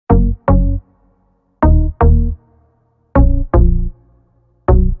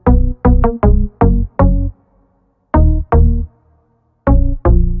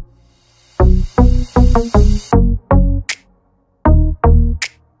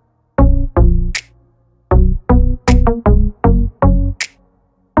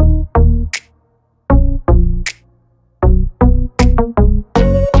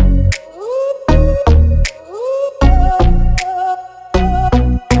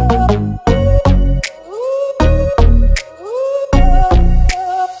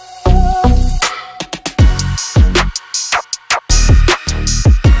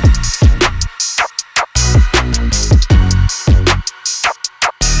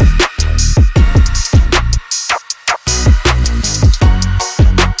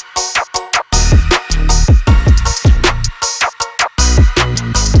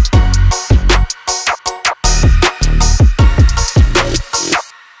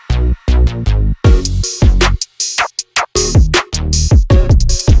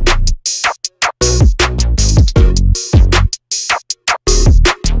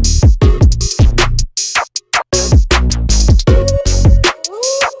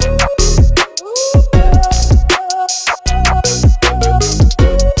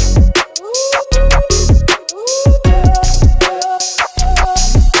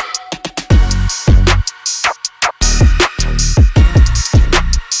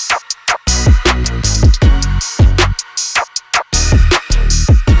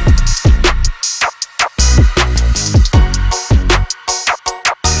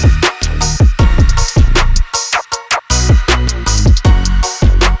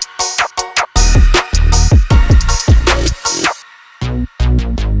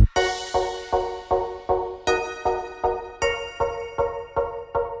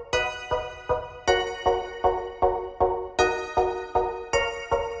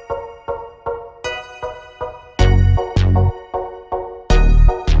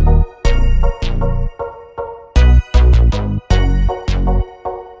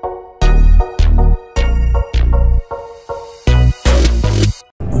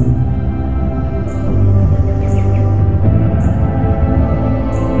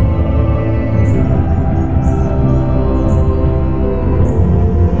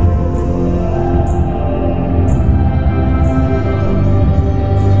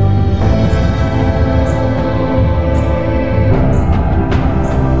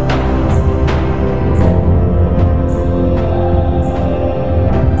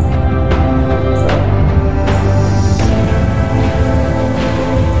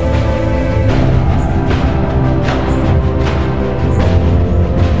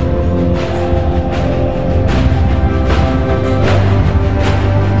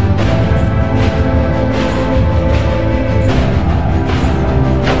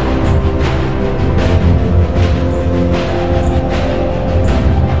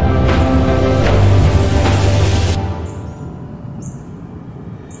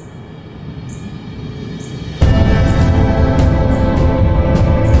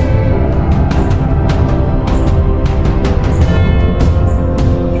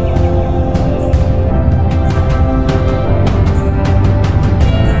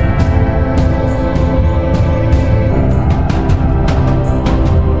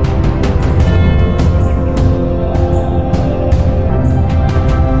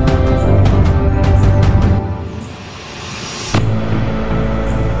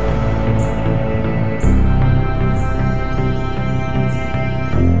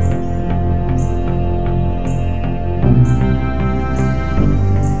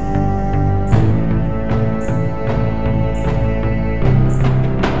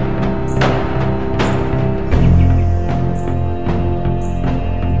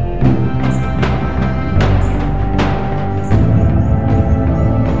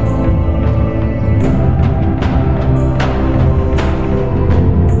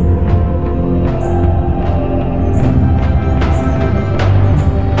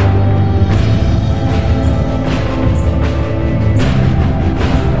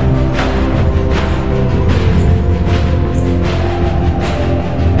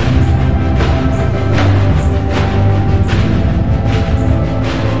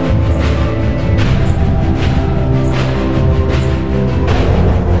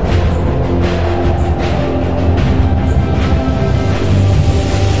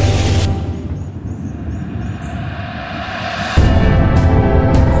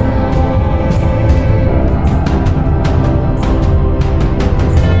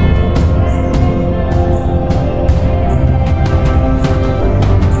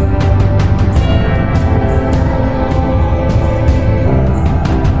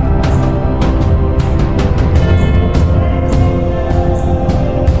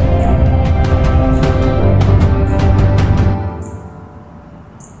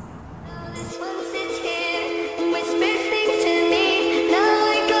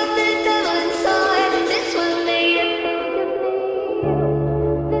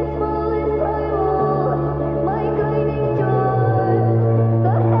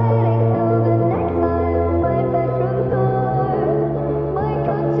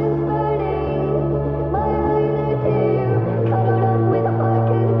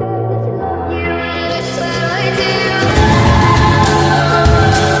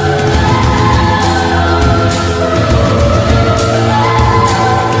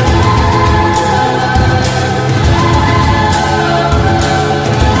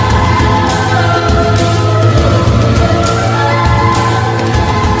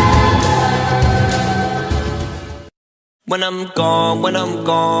I'm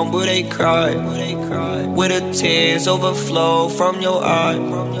gone, will they cry? Will the tears overflow from your eye?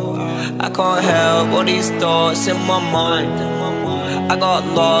 I can't help all these thoughts in my mind. I got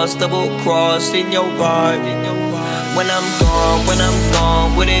lost, double-crossed in your vibe. When I'm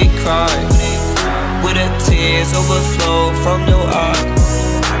gone, will they cry? Will the tears overflow from your eye?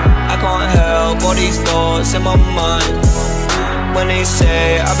 I can't help all these thoughts in my mind. When they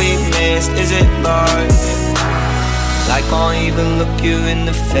say I'll be missed, is it lies? I can't even look you in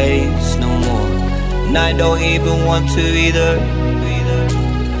the face no more, and I don't even want to either.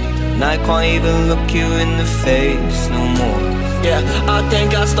 And I can't even look you in the face no more. Yeah, I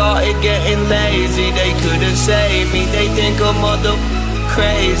think I started getting lazy. They couldn't save me, they think I'm mother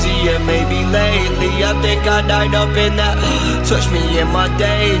crazy. Yeah, maybe lately I think I died up in that touch me in my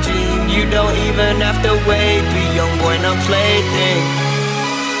daydream. You don't even have to wait, be young boy, not plaything.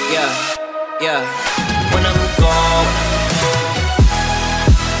 Yeah, yeah. When I'm gone,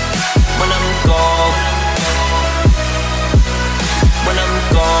 when I'm gone, when I'm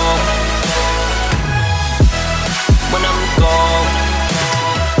gone, when I'm gone.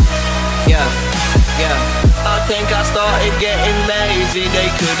 Yeah, yeah. I think I started getting lazy. They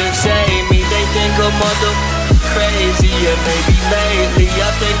couldn't save me, they think I'm mother crazy. Yeah, maybe lately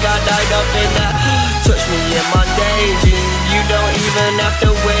I think I died up in that touch me in my daydream. You don't even have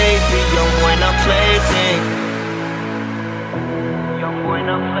to wait, be young boy, not plaything. Young boy,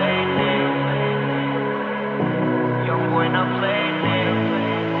 not plaything. Young boy, not plaything.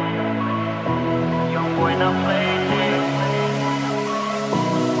 Young boy, not plaything.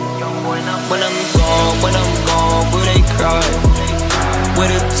 Young boy, not plaything. When I'm gone, will they cry? Will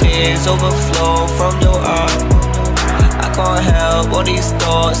the tears overflow from your eye? I can't help all these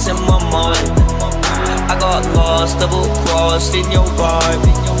thoughts in my mind. I got lost, double-crossed in your vibe.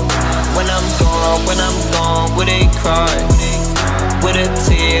 When I'm gone, will they cry? Will the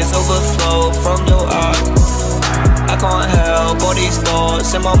tears overflow from your eye? I can't help all these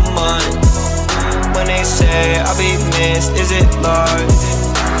thoughts in my mind. When they say I'll be missed, is it lies?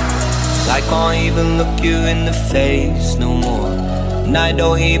 I can't even look you in the face no more, and I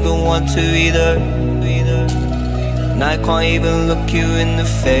don't even want to either. And I can't even look you in the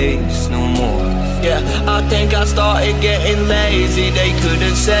face no more. Yeah, I think I started getting lazy. They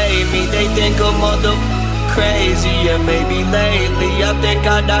couldn't save me, they think I'm mother crazy. Yeah, maybe lately I think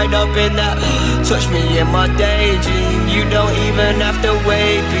I died up in that touch me in my daydream. You don't even have to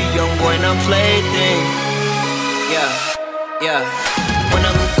wait, be young boy, not plaything. Yeah, yeah. When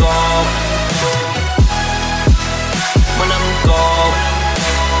I'm gone, when I'm gone,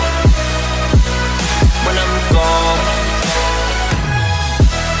 when I'm gone,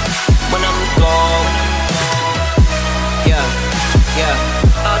 when I'm gone. Yeah, yeah.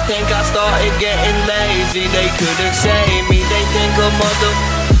 I think I started getting lazy. They couldn't save me, they think I'm mother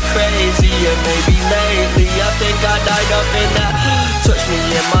crazy. Yeah, maybe lately I think I died up in that touch me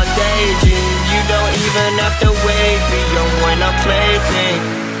in my daydream. You don't even have to wait, be young boy, not plaything.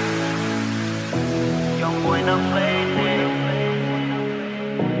 Young boy, not plaything.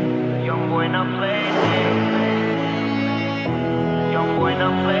 Young boy, not plaything. Young boy,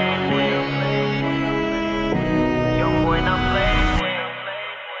 not plaything. Young boy, not plaything.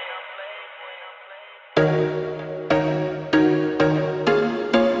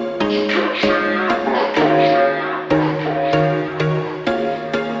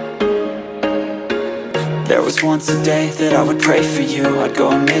 There was once a day that I would pray for you. I'd go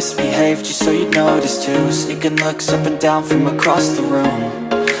and misbehave just so you'd notice too. Sneaking looks up and down from across the room.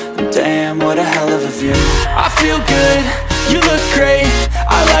 And damn, what a hell of a view. I feel good, you look great,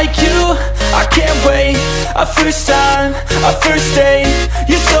 I like you, I can't wait. A first time, a first date.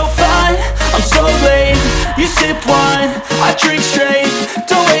 You're so fine, I'm so late. You sip wine, I drink straight.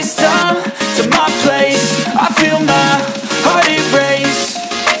 Don't waste time to my place. I feel my heart erase.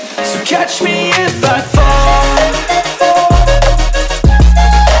 So catch me if I fall.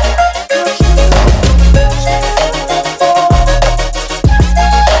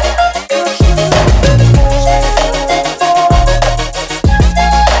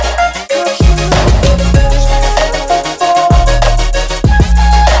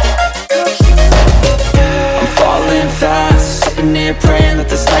 I'm falling fast, sitting here praying that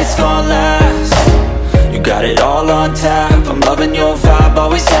this night's gonna last. You got it all on tap, I'm loving your vibe,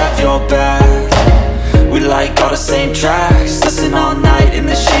 always have your back. We like all the same tracks, listen all night in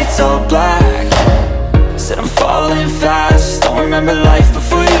the sheets all black. Said I'm falling fast, don't remember life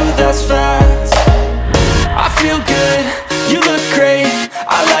before you, that's facts. I feel good, you look great,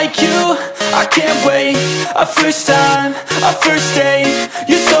 I like you, I can't wait. A first time, a first date.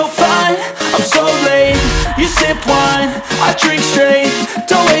 You're so fine, I'm so late. You sip wine, I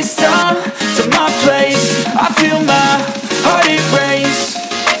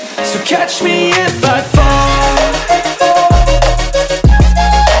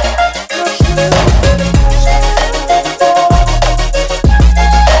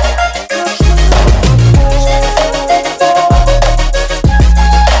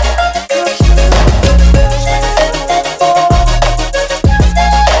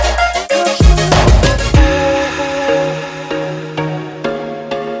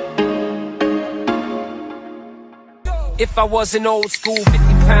If I was an old school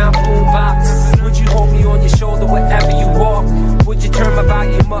 50-pound boombox, would you hold me on your shoulder wherever you walk? Would you turn my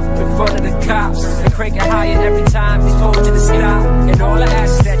volume up in front of the cops and crank it higher every time they told you to stop? And all I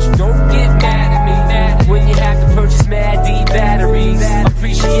ask is that you don't get mad at me when you have to purchase Mad D batteries.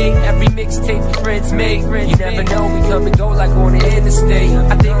 Appreciate every mixtape your friends make. You never know, we come and go like on the interstate.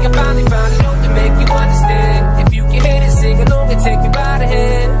 I think I finally found a note to make you understand. If you can hit it, sing along and take me by the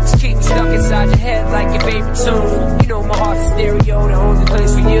hand. Just keep me stuck inside your head like your favorite tune. You know my heart's a stereo, the only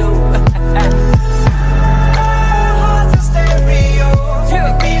place for you. Heart's a stereo,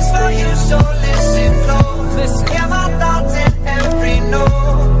 it beats for you, so listen close. Listen. Hear my thoughts in every note.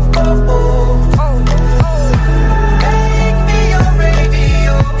 Oh, oh, oh, oh. Make me your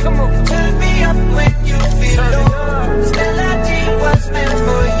radio. Come on, turn me up when you feel low. This melody was meant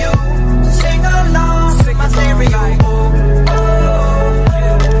for you. So sing along to my stereo.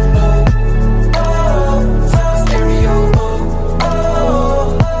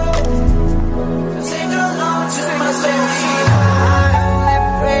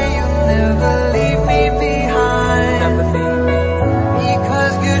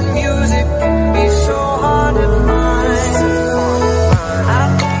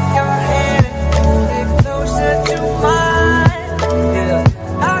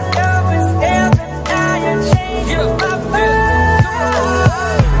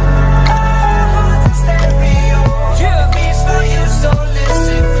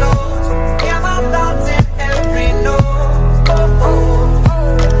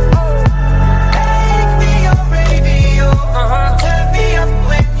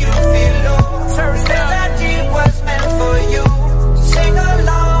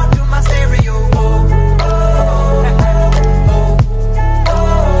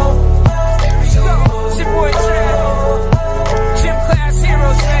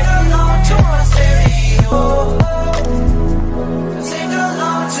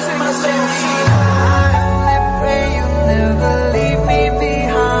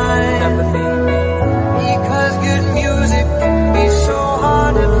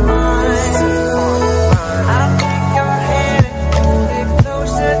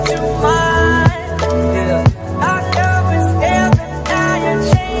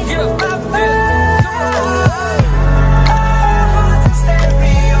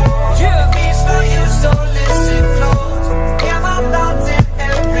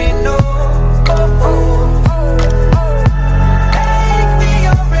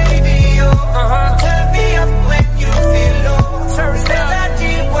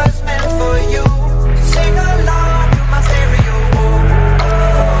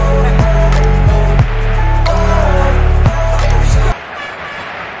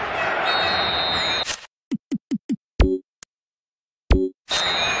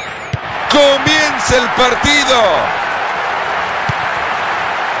 Comienza el partido.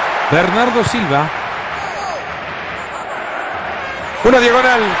 Bernardo Silva. Una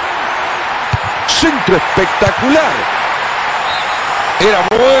diagonal. Centro espectacular. Era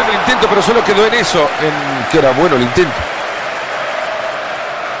bueno el intento, pero solo quedó en eso, en que era bueno el intento.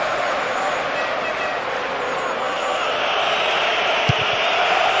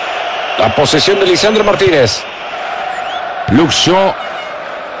 La posesión de Lisandro Martínez. Luxo.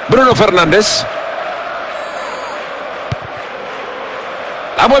 Bruno Fernández.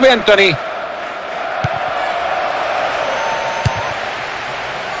 La mueve Anthony.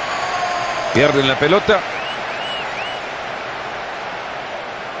 Pierden la pelota.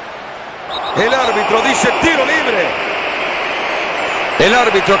 El árbitro dice tiro libre. El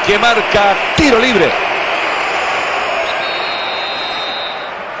árbitro que marca tiro libre.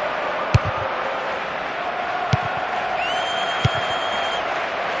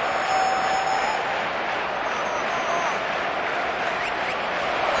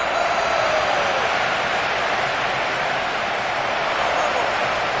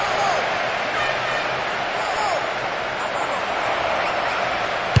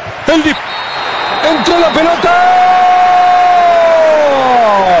 Entró la pelota.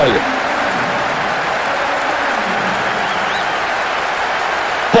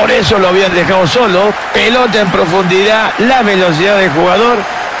 Por eso lo habían dejado solo. Pelota en profundidad, la velocidad del jugador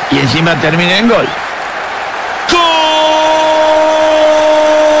y encima termina en gol. ¡Gol!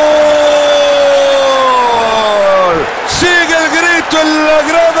 Sigue el grito en la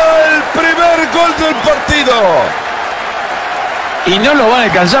grada, el primer gol del partido. Y no lo van a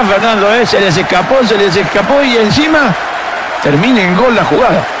alcanzar, Fernando, ¿eh? Se les escapó y encima termina en gol la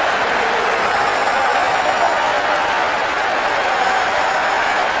jugada.